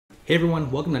Hey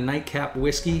everyone, welcome to Nightcap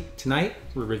Whiskey. Tonight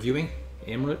we're reviewing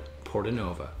Amrut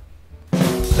Portonova.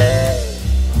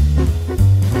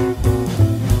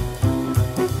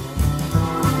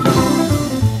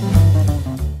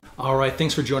 Alright,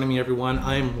 thanks for joining me everyone.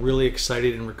 I'm really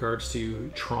excited in regards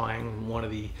to trying one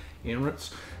of the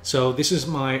Amruts. So this is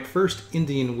my first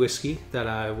Indian whiskey that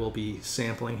I will be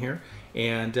sampling here.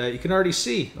 And you can already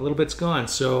see a little bit's gone.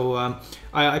 So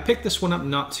I picked this one up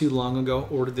not too long ago,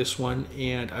 ordered this one,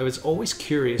 and I was always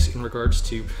curious in regards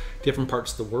to different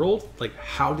parts of the world, like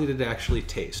how did it actually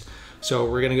taste? So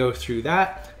we're gonna go through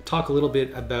that, talk a little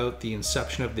bit about the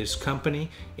inception of this company,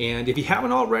 and if you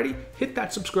haven't already, hit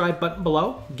that subscribe button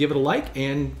below, give it a like,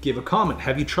 and give a comment.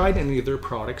 Have you tried any of their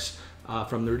products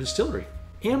from their distillery?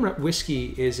 Amrut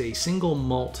Whiskey is a single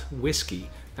malt whiskey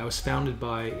that was founded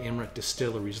by Amrut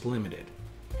Distilleries Limited.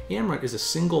 Amrut is a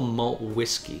single malt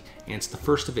whiskey, and it's the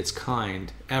first of its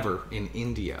kind ever in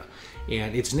India.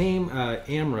 And its name,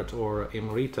 Amrut or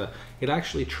Amrita, it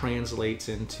actually translates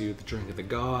into the drink of the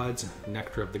gods,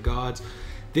 nectar of the gods.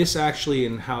 This actually,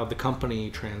 in how the company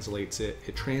translates it,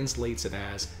 it translates it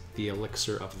as the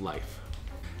elixir of life.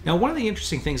 Now, one of the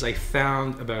interesting things I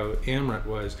found about Amrut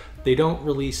was they don't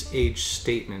release age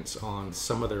statements on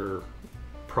some of their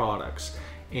products.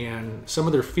 And some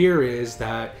of their fear is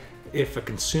that if a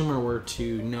consumer were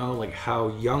to know like how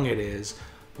young it is,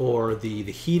 or the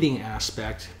heating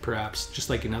aspect, perhaps just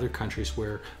like in other countries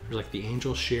where there's like the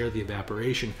angel share, the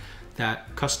evaporation,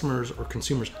 that customers or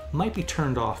consumers might be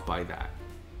turned off by that.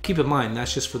 Keep in mind,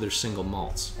 that's just for their single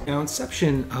malts. Now,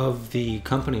 inception of the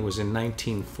company was in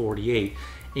 1948.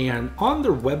 And on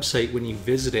their website, when you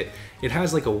visit it, it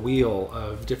has like a wheel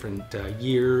of different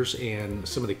years and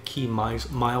some of the key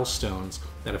milestones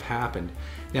that have happened.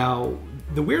 Now,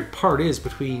 the weird part is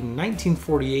between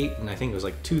 1948 and I think it was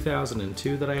like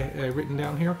 2002 that I written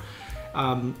down here.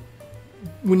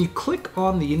 When you click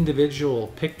on the individual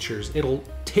pictures, it'll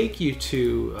take you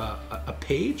to a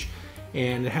page,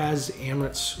 and it has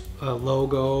Amrut's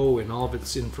logo and all of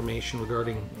its information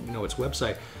regarding its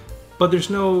website. But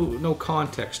there's no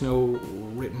context, no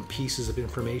written pieces of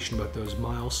information about those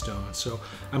milestones. So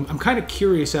I'm kind of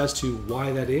curious as to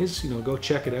why that is. Go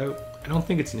check it out. I don't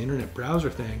think it's an internet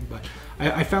browser thing, but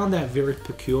I found that very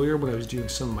peculiar when I was doing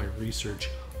some of my research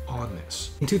on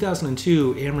this. In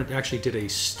 2002, Amrut actually did a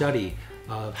study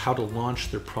of how to launch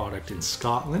their product in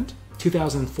Scotland.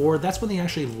 2004, that's when they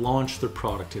actually launched their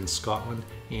product in Scotland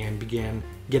and began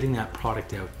getting that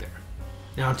product out there.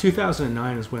 Now, in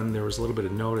 2009 is when there was a little bit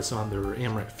of notice on their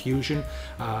Amrut Fusion.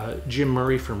 Jim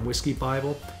Murray from Whiskey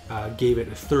Bible gave it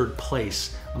a 3rd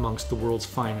place amongst the world's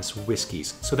finest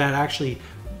whiskeys. So that actually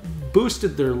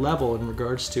boosted their level in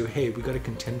regards to, hey, we got a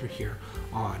contender here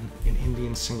on an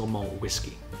Indian single malt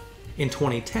whiskey. In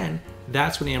 2010,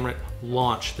 that's when Amrut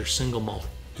launched their single malt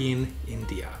in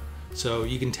India. So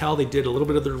you can tell they did a little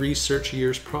bit of the research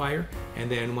years prior,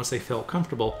 and then once they felt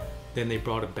comfortable, then they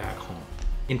brought it back home.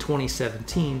 In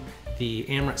 2017, the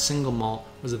Amrut single malt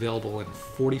was available in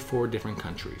 44 different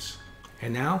countries.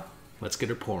 And now, let's get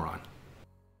her pour on.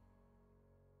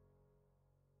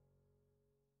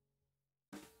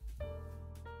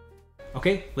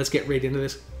 Okay, let's get right into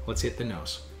this. Let's hit the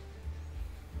nose.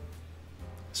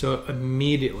 So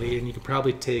immediately, and you can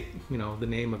probably take the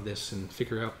name of this and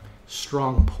figure out,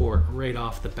 strong port right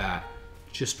off the bat.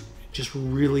 Just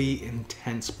really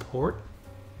intense port.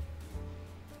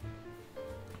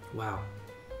 Wow.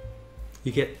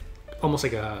 You get almost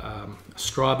like a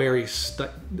strawberry, I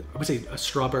would say a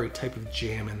strawberry type of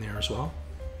jam in there as well.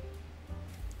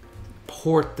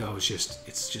 Port though is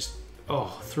it's just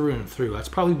through and through. That's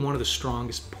probably one of the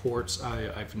strongest ports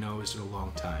I've noticed in a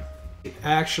long time.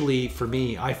 Actually, for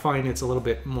me, I find it's a little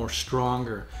bit more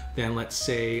stronger than, let's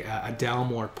say, a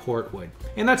Dalmore port would.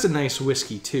 And that's a nice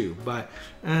whiskey too, but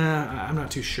I'm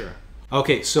not too sure.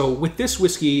 Okay, so with this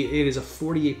whiskey, it is a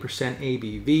 48%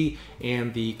 ABV,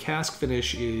 and the cask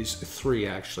finish is 3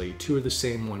 actually. 2 of the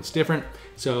same, one's different.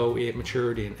 So it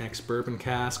matured in ex-bourbon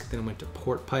cask, then went to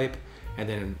port pipe, and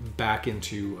then back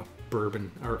into a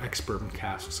bourbon or ex-bourbon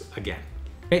casks again.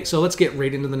 Okay, so let's get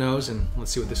right into the nose and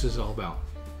let's see what this is all about.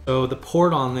 So the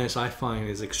port on this I find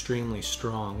is extremely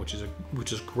strong, which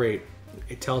is great.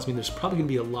 It tells me there's probably gonna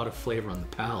be a lot of flavor on the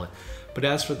palate. But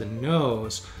as for the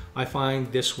nose, I find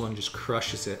this one just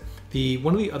crushes it.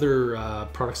 One of the other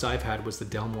products I've had was the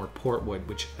Dalmore Portwood,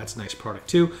 which that's a nice product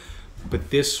too. But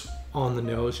this on the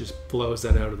nose just blows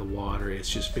that out of the water. It's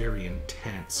just very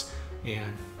intense.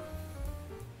 And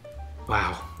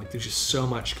wow, like there's just so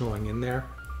much going in there.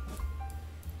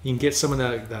 You can get some of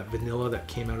that vanilla that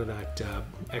came out of that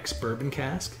ex-bourbon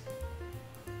cask.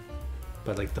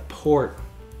 But like the port,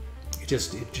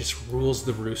 it just rules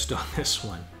the roost on this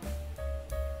one.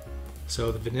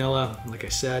 So the vanilla, like I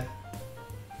said,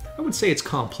 I wouldn't say it's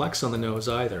complex on the nose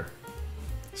either.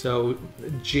 So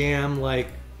jam-like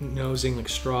nosing, like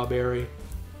strawberry.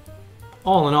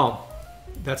 All in all,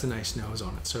 that's a nice nose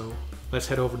on it. So let's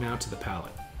head over now to the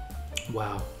palate.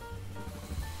 Wow,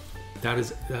 that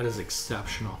is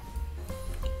exceptional.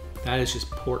 That is just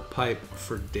port pipe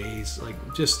for days. Like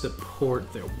just the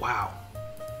port there. Wow.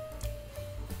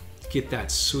 Get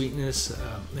that sweetness,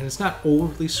 and it's not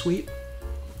overly sweet.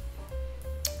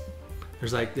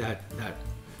 There's like that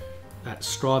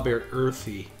strawberry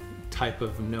earthy type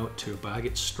of note to it, but I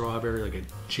get strawberry, like a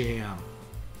jam.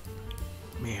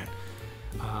 Man,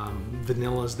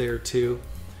 vanilla's there too.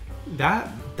 That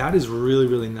is really,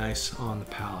 really nice on the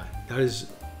palate. That is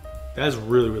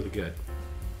really, really good.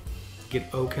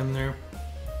 Get oak in there.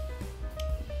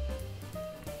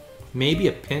 Maybe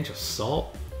a pinch of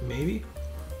salt, maybe,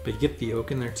 but you get the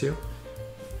oak in there too.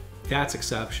 That's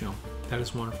exceptional. That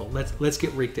is wonderful. Let's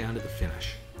get right down to the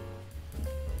finish.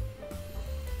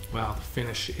 Wow, the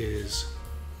finish it's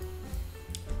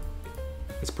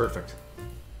perfect.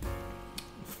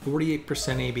 48%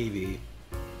 ABV.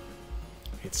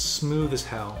 It's smooth as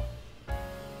hell.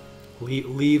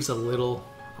 Leaves a little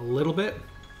bit,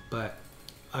 but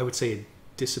I would say it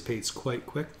dissipates quite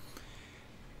quick.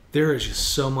 There is just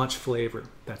so much flavor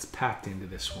that's packed into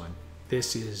this one.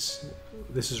 This is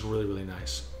really, really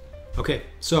nice. Okay,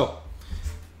 so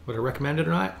would I recommend it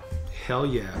or not? Hell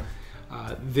yeah.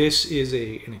 This is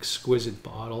an exquisite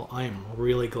bottle. I am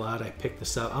really glad I picked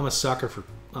this up. I'm a sucker for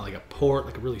like a port,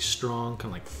 like a really strong, kind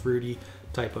of like fruity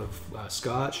type of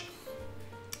scotch.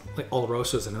 Like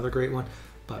Oloroso is another great one.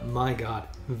 But my God,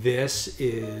 this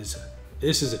is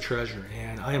a treasure,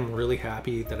 and I am really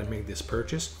happy that I made this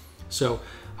purchase. So,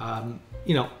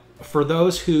 you know, for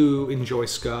those who enjoy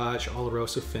scotch,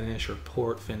 Oloroso finish or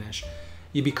port finish,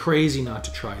 you'd be crazy not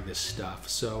to try this stuff.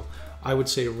 So I would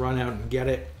say run out and get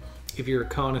it. If you're a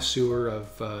connoisseur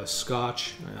of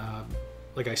scotch,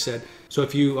 like I said, so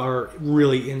if you are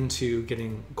really into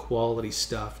getting quality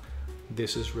stuff,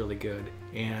 this is really good.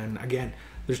 And again,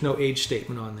 there's no age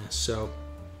statement on this. So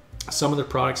some of the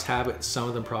products have it, some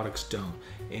of the products don't.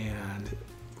 And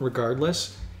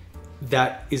regardless,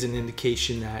 that is an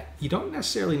indication that you don't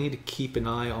necessarily need to keep an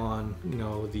eye on, you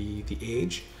know, the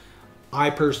age. I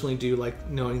personally do like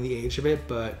knowing the age of it,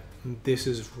 but this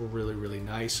is really, really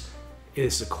nice. It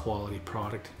is a quality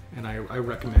product, and I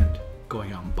recommend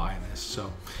going out and buying this.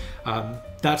 So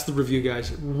that's the review,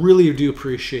 guys. Really do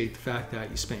appreciate the fact that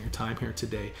you spent your time here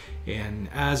today. And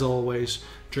as always,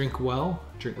 drink well,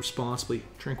 drink responsibly,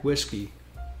 drink whiskey,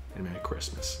 and Merry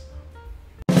Christmas.